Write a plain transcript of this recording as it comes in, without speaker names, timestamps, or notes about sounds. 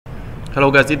Hello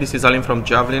guys, this is Alim from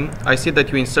Javelin. I see that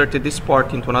you inserted this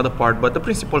part into another part, but the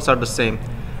principles are the same.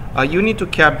 You need to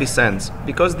cap these ends.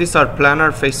 Because these are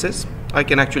planar faces, I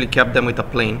can actually cap them with a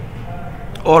plane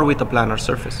or with a planar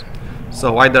surface.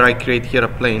 So either I create here a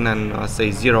plane and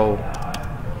say 0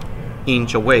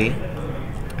 inch away,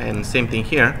 and same thing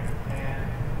here.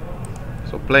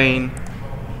 So plane,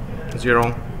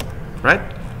 0, right?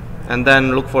 And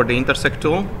then look for the intersect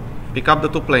tool, pick up the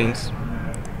two planes,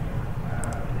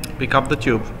 pick up the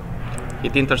tube,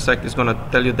 hit intersect. Is going to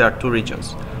tell you there are two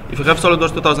regions. If you have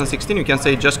SOLIDWORKS 2016, you can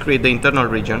say just create the internal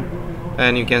region,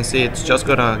 and you can see it's just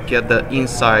going to get the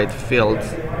inside field,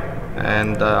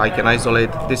 and I can isolate.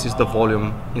 This is the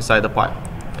volume inside the pipe.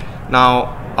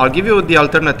 Now I'll give you the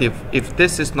alternative if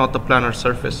this is not a planar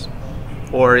surface,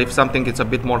 or if something is a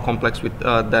bit more complex with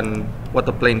than what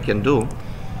the plane can do.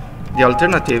 The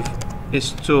alternative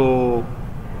is to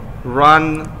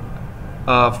run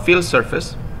a fill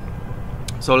surface.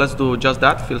 So let's do just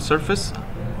that, fill surface,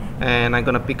 and I'm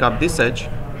gonna pick up this edge,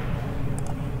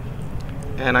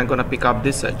 and I'm gonna pick up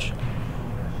this edge.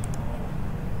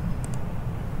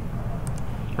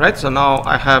 Right, so now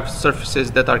I have surfaces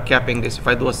that are capping this. If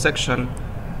I do a section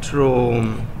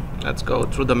through, let's go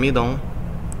through the middle,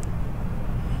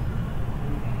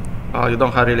 you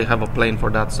don't really have a plane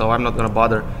for that, so I'm not gonna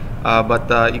bother,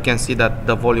 but you can see that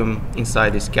the volume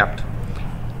inside is capped.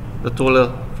 The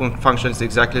tool function is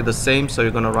exactly the same, so you're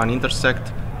going to run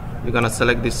intersect, you're going to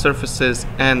select these surfaces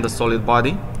and the solid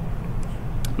body,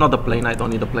 not the plane. I don't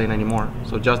need the plane anymore,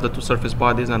 so just the two surface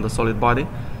bodies and the solid body,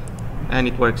 and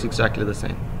it works exactly the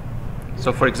same.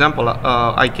 So for example,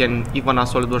 I can even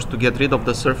ask SOLIDWORKS to get rid of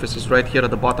the surfaces. Right here at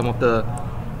the bottom of the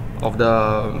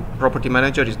property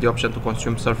manager is the option to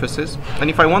consume surfaces,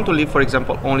 and if I want to leave, for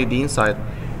example, only the inside,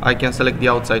 I can select the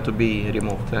outside to be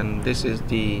removed, and this is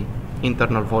the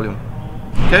internal volume.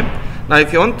 Okay, now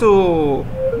if you want to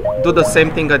do the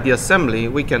same thing at the assembly,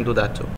 we can do that too.